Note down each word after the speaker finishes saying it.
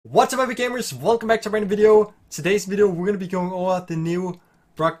What's up, every gamers? Welcome back to a brand new video. Today's video we're going to be going over the new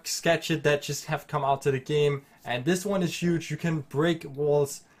Brock's gadget that just have come out to the game, and this one is huge. You can break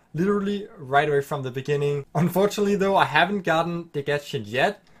walls literally right away from the beginning. Unfortunately though, I haven't gotten the gadget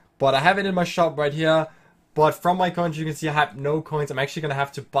yet, but I have it in my shop right here. But from my coins you can see I have no coins. I'm actually going to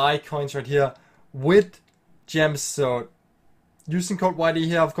have to buy coins right here with gems, so using code YD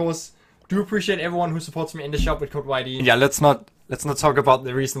here, of course. Do appreciate everyone who supports me in the shop with code YD. Yeah, let's not talk about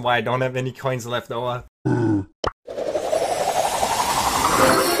the reason why I don't have any coins left over.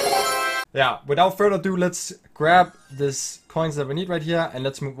 Yeah, without further ado, let's grab this coins that we need right here and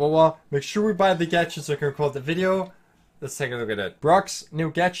let's move over. Make sure we buy the gadget so I can record the video. Let's take a look at it. Brock's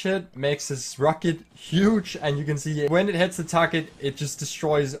new gadget makes his rocket huge, and you can see when it hits the target, it just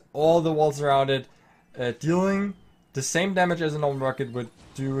destroys all the walls around it, dealing the same damage as a normal rocket would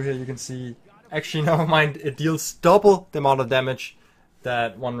do. Here you can see, actually never mind, it deals double the amount of damage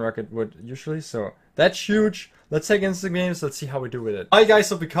that one rocket would usually, so that's huge. Let's take instant games, let's see how we do with it. Alright guys,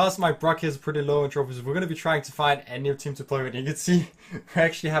 so because my Brock is pretty low in trophies, we're going to be trying to find a new team to play with. You can see we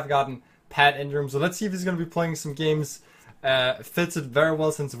actually have gotten Pat in the room, so let's see if he's going to be playing some games. Fits it very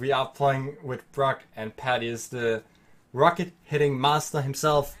well since we are playing with Brock, and Pat is the rocket hitting master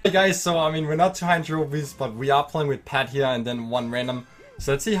himself. Hey guys, so I mean, we're not too high in trophies, but we are playing with Pat here and then one random.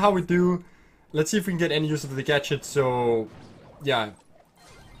 So let's see how we do. Let's see if we can get any use of the gadget. So yeah,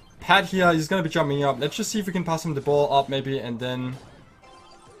 Pat here, he's gonna be jumping up. Let's just see if we can pass him the ball up maybe, and then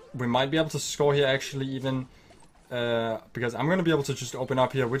we might be able to score here actually even. Because I'm gonna be able to just open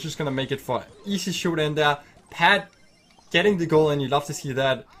up here, which is gonna make it for easy shoot in there. Pat getting the goal, and you love to see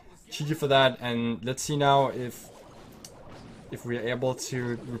that. GG for that. And let's see now if we are able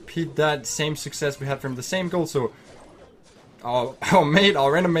to repeat that same success we had from the same goal. So our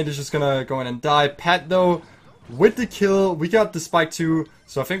random mate is just gonna go in and die. Pat though, with the kill, we got the spike too,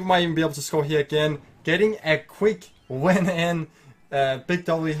 so I think we might even be able to score here again. Getting a quick win in. Big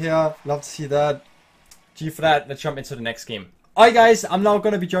W here, love to see that. G for that. Let's jump into the next game. Alright guys, I'm now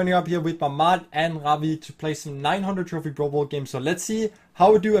gonna be joining up here with Mamad and Ravi to play some 900 trophy Brawl Ball games. So let's see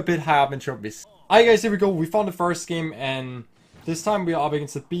how we do a bit higher up in trophies. Alright guys, here we go. We found the first game, and this time we are up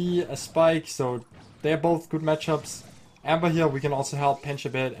against a B, a Spike, so they're both good matchups. Amber here, we can also help pinch a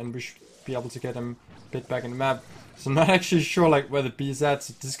bit, and we should be able to get him a bit back in the map. So I'm not actually sure like where the B is at,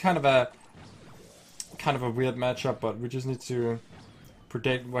 so this is kind of a weird matchup, but we just need to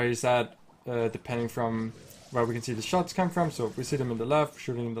predict where he's at, depending from where we can see the shots come from. So if we see them in the left,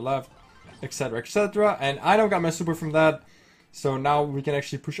 shooting in the left, etc, etc. And I don't got my super from that, so now we can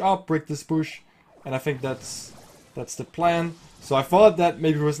actually push up, break this bush, and I think that's the plan. So I thought that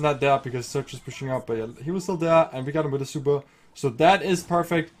maybe he was not there because Search is pushing up, but yeah, he was still there, and we got him with a super. So that is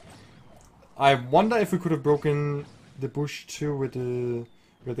perfect. I wonder if we could have broken the bush too with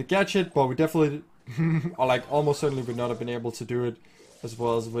the gadget, but we definitely, or like almost certainly, would not have been able to do it as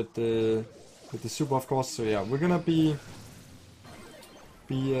well as with the super, of course. So yeah, we're gonna be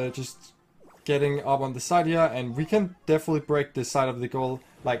just getting up on the side here, and we can definitely break this side of the goal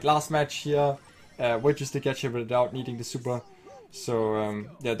like last match here. With just the gadget without needing the super. So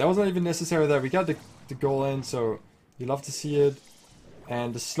yeah, that wasn't even necessary there. We got the goal in, so you love to see it.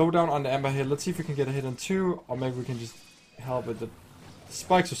 And the slowdown on the Amber here, let's see if we can get a hit on two, or maybe we can just help with the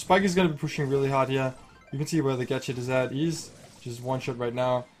Spike. So Spike is going to be pushing really hard here. You can see where the gadget is at. He's just one shot right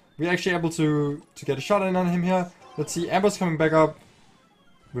now. We're actually able to get a shot in on him here. Let's see, Amber's coming back up.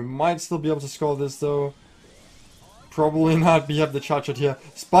 We might still be able to score this though. Probably not. We have the charge shot here.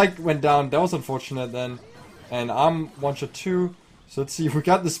 Spike went down. That was unfortunate then. And I'm one shot too. So let's see. We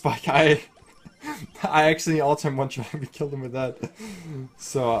got the Spike. I actually all-time one shot. We killed him with that.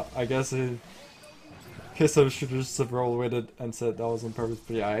 So I guess I should just have rolled with it and said that was on purpose.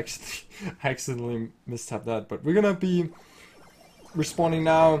 But yeah, I accidentally mistapped that. But we're gonna be respawning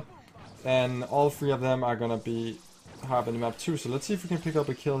now, and all three of them are gonna be high up in the map too. So let's see if we can pick up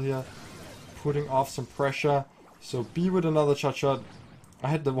a kill here, putting off some pressure. So B with another shot. I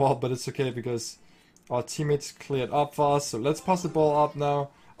hit the wall, but it's okay because our teammates cleared up for us. So let's pass the ball up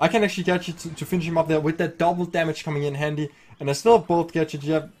now. I can actually get you to finish him up there with that double damage coming in handy. And I still have both gadgets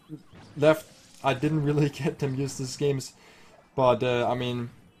left. I didn't really get them used these games. But I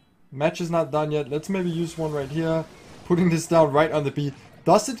mean, match is not done yet. Let's maybe use one right here. Putting this down right on the B.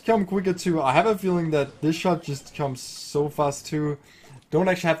 Does it come quicker too? I have a feeling that this shot just comes so fast too. Don't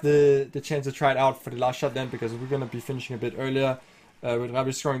actually have the chance to try it out for the last shot then, because we're going to be finishing a bit earlier with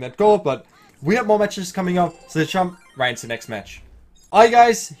Ravi scoring that goal. But we have more matches coming up, so let's jump right into the next match. Alright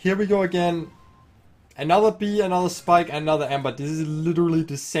guys, here we go again. Another B, another Spike, another Amber. This is literally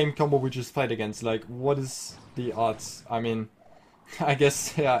the same combo we just played against. Like, what is the odds? I mean, I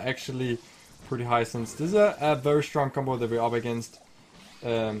guess they are actually pretty high, since this is a very strong combo that we're up against.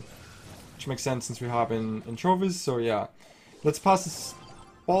 Which makes sense since we have in trophies. So yeah, let's pass this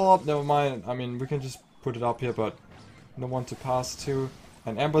ball up. Never mind. I mean, we can just put it up here, but no one to pass to.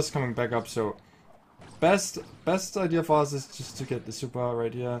 And Amber's coming back up, so best idea for us is just to get the super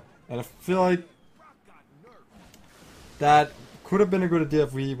right here. And I feel like that could have been a good idea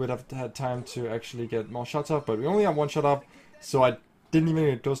if we would have had time to actually get more shots up, but we only have one shot up, so I didn't even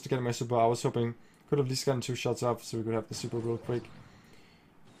get close to getting my super. I was hoping could have at least gotten 2 shots up so we could have the super real quick.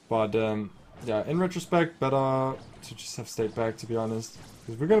 But yeah, in retrospect, better to just have stayed back, to be honest,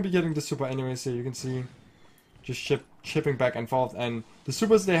 because we're gonna be getting the super anyways. Here you can see just chipping back and forth, and the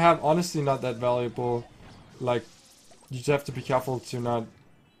supers they have honestly not that valuable. Like, you just have to be careful to not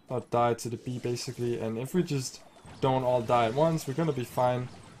die to the B basically, and if we just don't all die at once, we're gonna be fine.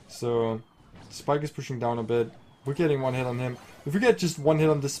 So Spike is pushing down a bit. We're getting 1 hit on him. If we get just 1 hit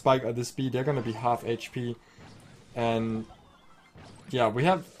on this Spike or this B, they're gonna be half HP. And yeah, we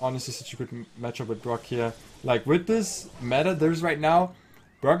have honestly such a good matchup with Brock here. Like, with this meta there's right now,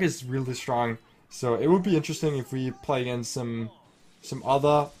 Brock is really strong. So it would be interesting if we play against some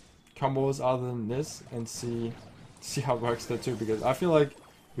other combos other than this and see how it works there too, because I feel like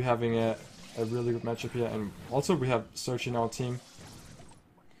we're having a really good matchup here. And also we have Search in our team,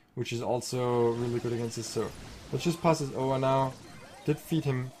 which is also really good against this. So let's just pass this over now. Did feed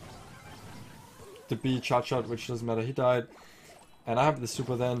him the B charge shot, which doesn't matter, he died. And I have the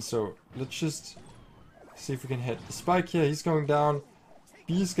super then, so let's just see if we can hit the Spike here. He's going down.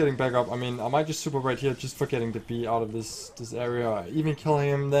 B's getting back up. I mean, I might just super right here just for getting the B out of this area, or even killing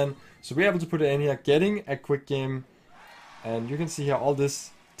him then. So we're able to put it in here, getting a quick game. And you can see here all this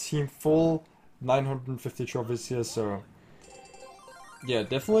team full, 950 trophies here. So yeah,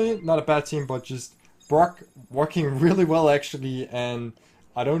 definitely not a bad team, but just Brock working really well actually. And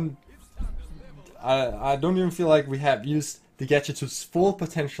I don't even feel like we have used the gadget to its full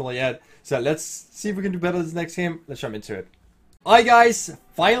potential yet. So let's see if we can do better this next game. Let's jump into it. Alright guys,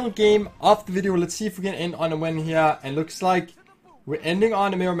 final game of the video. Let's see if we can end on a win here. And looks like we're ending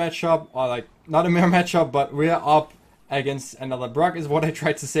on a mirror matchup, or like not a mirror matchup, but we're up against another Brock is what I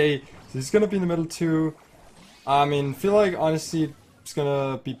tried to say. So he's gonna be in the middle too. I mean, feel like honestly it's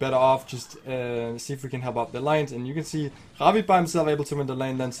gonna be better off just see if we can help out the lanes. And you can see Ravi by himself able to win the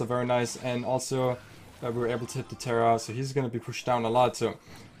lane then, so very nice. And also we were able to hit the Terra, so he's gonna be pushed down a lot. So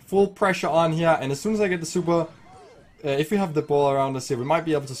full pressure on here, and as soon as I get the super, if we have the ball around us here, we might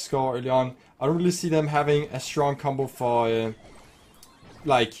be able to score early on. I don't really see them having a strong combo for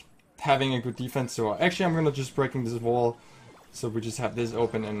like having a good defense. So actually I'm gonna just breaking this wall, so we just have this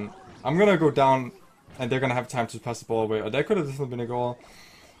open, and I'm gonna go down, and they're gonna have time to pass the ball away. Or that could have definitely been a goal.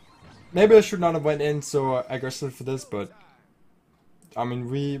 Maybe I should not have went in so aggressive for this, but I mean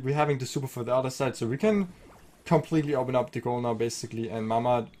we're having the super for the other side, so we can completely open up the goal now basically. And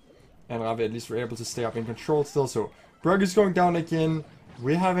Mama and Ravi at least were able to stay up in control still. So Berg is going down again.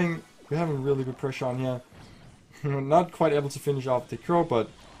 We're having really good pressure on here. Not quite able to finish off the Crow, but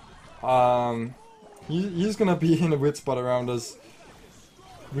he's gonna be in a weird spot around us.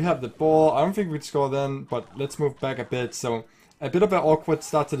 We have the ball. I don't think we'd score then, but let's move back a bit. So a bit of an awkward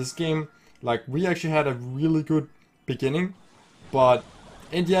start to this game. Like, we actually had a really good beginning, but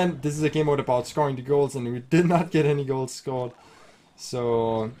in the end this is a game mode about scoring the goals, and we did not get any goals scored.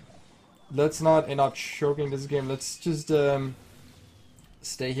 So let's not end up choking this game. Let's just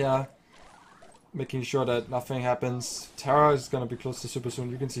stay here, making sure that nothing happens. Tara is gonna be close to super soon.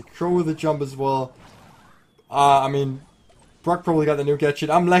 You can see Crow with the jump as well. I mean, Brock probably got the new gadget.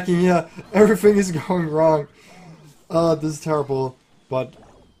 I'm lacking here. Everything is going wrong. This is terrible. But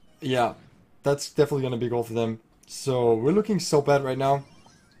yeah, that's definitely gonna be a goal for them. So we're looking so bad right now.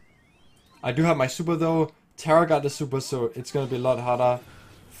 I do have my super though. Tara got the super, so it's gonna be a lot harder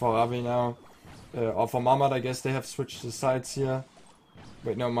for Ravi now. Or for Mamad, I guess they have switched the sides here.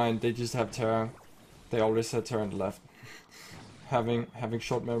 Wait, no mind, they just have Terra. They always had Terra on the left. having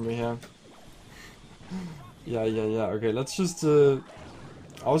short memory here. Yeah. Okay, let's just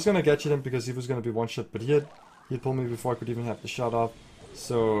I was gonna gadget him because he was gonna be one shot, but he pulled me before I could even have the shot off.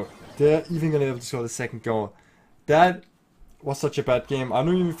 So they're even gonna be able to score the second goal. That was such a bad game. I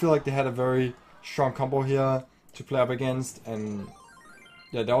don't even feel like they had a very strong combo here to play up against, and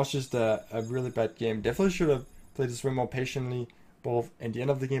yeah, that was just a really bad game. Definitely should have played this way more patiently, both in the end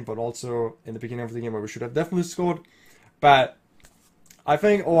of the game, but also in the beginning of the game, where we should have definitely scored. But I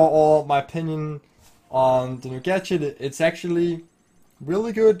think overall, my opinion on the new gadget, it's actually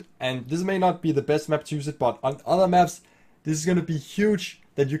really good. And this may not be the best map to use it, but on other maps, this is going to be huge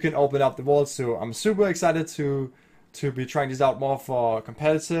that you can open up the walls. So I'm super excited to to be trying this out more for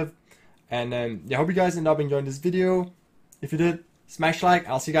competitive. And yeah, I hope you guys end up enjoying this video. If you did, smash like.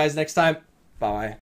 I'll see you guys next time. Bye.